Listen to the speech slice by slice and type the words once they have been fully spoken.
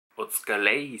疲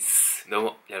れーす。どう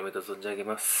も、やろめと存じ上げ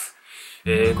ます。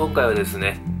今回はです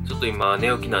ね、ちょっと今寝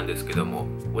起きなんですけども、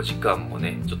お時間も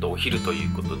ね、ちょっとお昼とい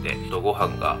うことで、ご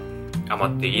飯が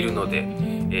余っているので、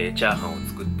チャーハンを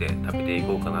作って食べてい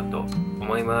こうかなと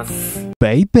思います。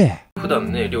普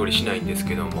段ね、料理しないんです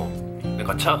けども、なん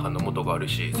かチャーハンの素がある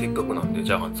し、せっかくなんで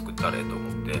チャーハン作ったらと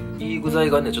思って、いい具材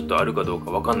がね、ちょっとあるかどうか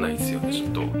わかんないんですよね。ちょっ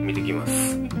と見てきま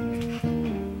す。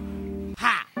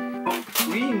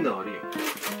ウインナーあるやん。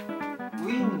ウ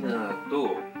インナー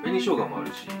と紅生姜もある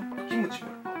し、キムチも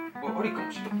あるか。ありか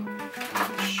もしれない。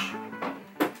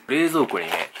冷蔵庫に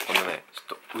ね、このね、ち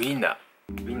ょっとウインナ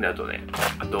ーとね、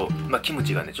あと、キム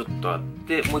チがね、ちょっとあっ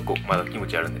て、もう一個まだキム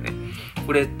チあるんでね、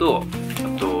これと、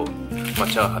あと、チ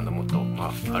ャーハンの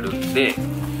素、あるんで、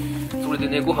それで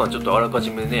ね、ご飯ちょっとあらかじ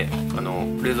めね、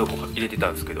冷蔵庫入れてた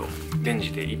んですけど、レン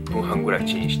ジで1分半ぐらい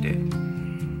チンして、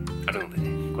あるので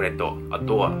ね、これと、あ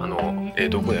とは、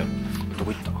どこ行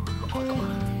った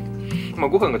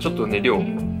ご飯がちょっとね、量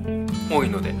多い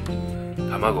ので、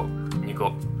卵2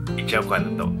個いっちゃおうかな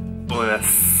と思いま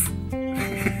す。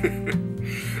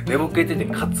寝ぼけてて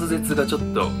滑舌がちょっ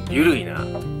と緩いな。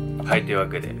はい、というわ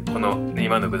けで、この、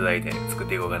今の具材で作っ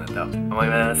ていこうかなと思い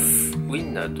ます。ウイ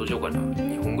ンナーどうしようかな。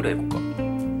2本ぐらいいこうか。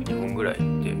2本ぐらいい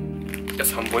って。じ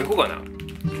ゃあ3本いこうかな。ちょっ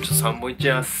と3本いっち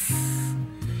ゃいます。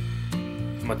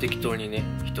適当にね、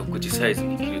一口サイズ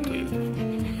に切るという。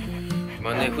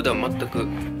普段全く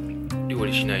料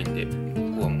理しないんで、こ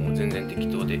こはもう全然適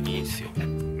当でいいんですよ。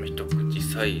一口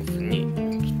サイズに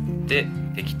切って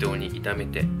適当に炒め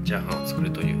てチャーハンを作る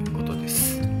ということで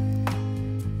す。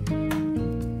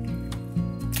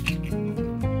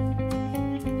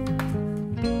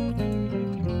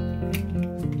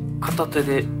片手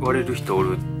で割れる人お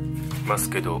ります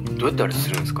けど、どうやってあれす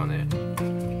るんですかね。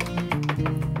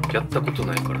やったこと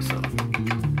ないからさ、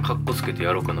カッコつけて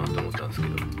やろうかなと思ったんですけ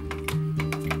ど、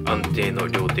安定の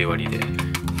両手割りでや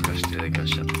らせていただきま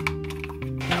した。も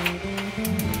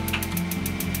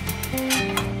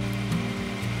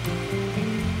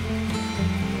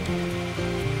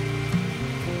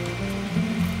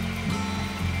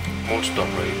うちょっと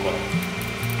油いいか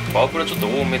な。油ちょっと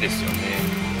多めですよね。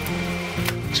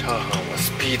チャーハンは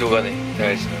スピードがね、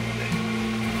大事なの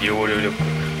で、要領よく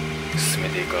進め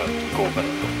ていこうかな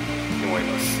と思い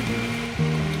ます。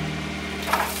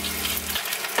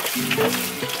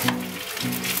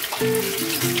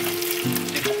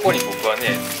で、ここに僕は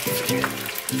ね、次ね、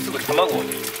すぐ卵を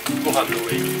ね、ご飯の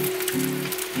上に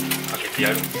かけてや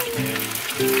るんですよね。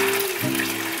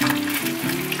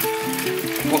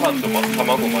ご飯と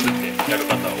卵混ぜてやる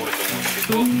方はおる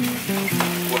と思うんですけど、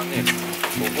ここはね、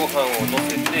ご飯をの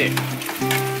せて、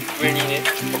上にね、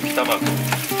溶き卵を入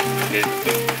れると、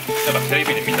なんかテレビ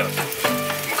で見たんですよ、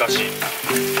昔。そ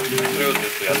れをずっ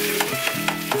とやってるんですよ。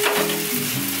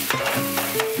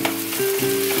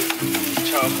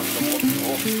チャーハンの素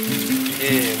をきれ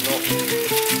いの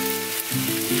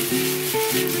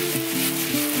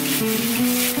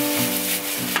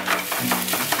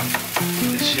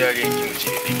で仕上げにキムチ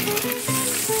入れていきます。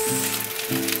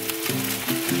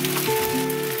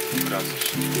プラス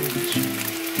して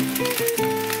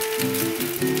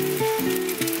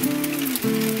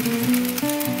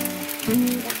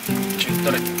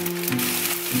誰で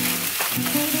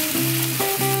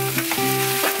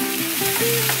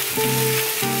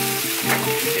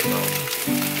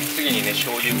次にね、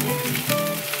醤油を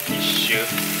1周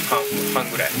半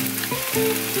ぐらい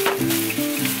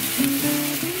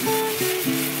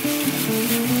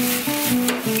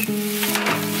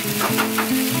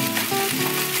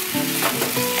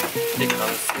で完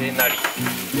成なり。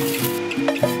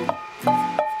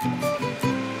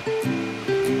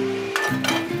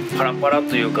パラパラ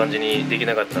という感じにでき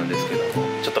なかったんですけども、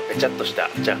ちょっとペチャッとした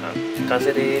チャーハン完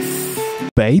成です。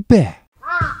ベイベー。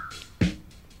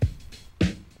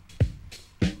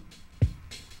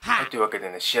はい、というわけ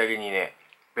でね、仕上げにね、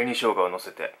紅生姜をの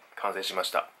せて完成しまし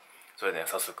た。それでね、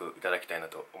早速いただきたいな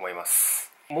と思いま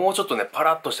す。もうちょっとね、パ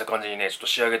ラッとした感じにね、ちょっと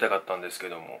仕上げたかったんですけ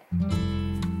ども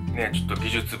ね、ちょっと技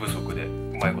術不足で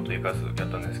うまいこといかずやっ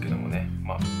たんですけどもね、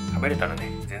食べれたらね、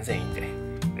全然いいんで、い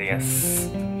ただきます。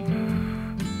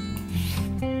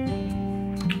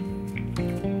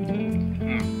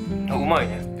うまい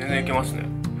ね。全然いけますね。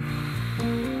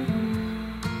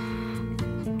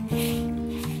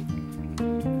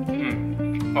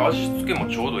味付けも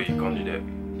ちょうどいい感じで。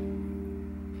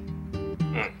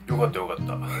よかったよかった。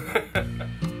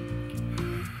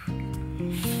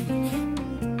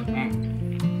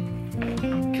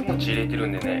キムチ入れてる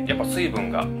んでね、やっぱ水分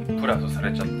がプラスさ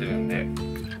れちゃってるんで、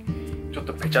ちょっ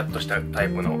とペチャッとしたタイ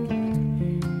プの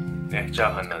ね、チャ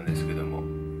ーハンなんですけども、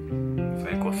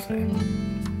最高っすね。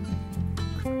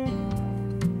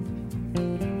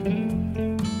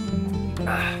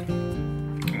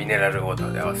ネラルウォータ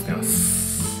ーで合わせてま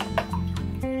す。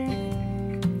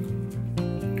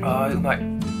あーうまい、い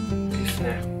いです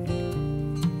ね。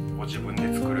ご自分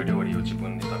で作る料理を自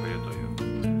分で食べるとい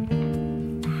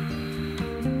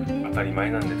う当たり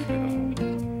前なんですけども、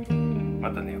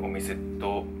またねお店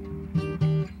と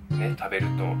ね食べる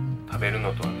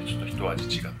のとはねちょっと一味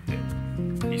違っ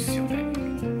ていいっすよね。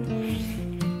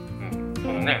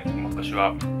このね昔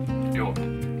は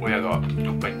親がど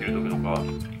っか行ってる時とかは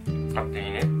勝手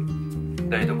にね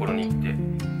台所に行って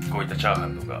こういったチャーハ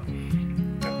ンとか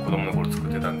子供の頃作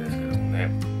ってたんですけどもね、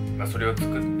それを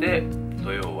作って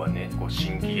土曜はねこう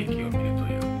新喜劇を見ると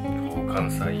いうこう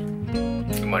関西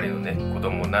生まれのね子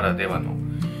供ならではの、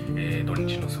土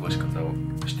日の過ごし方を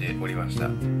しておりました。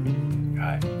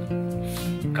はい、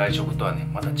外食とはね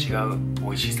また違う美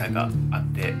味しさがあっ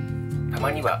てた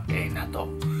まにはなと、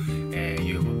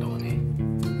いうことをね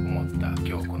思った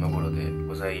今日この頃で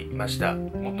ございました。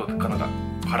もっとなんか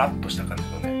パラッとした感じ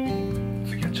のね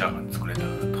次はチャーハン作れたら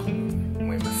なと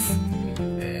思います。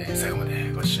最後ま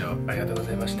でご視聴ありがとうご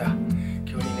ざいました。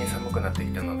急にね寒くなって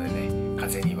きたのでね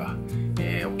風邪には、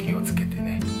お気をつけて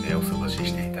ね、お過ごし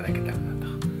していただけたらな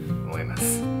と思いま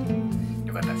す。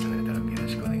よかったらチャンネル登録よろ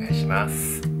しくお願いしま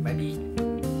す。バイビー。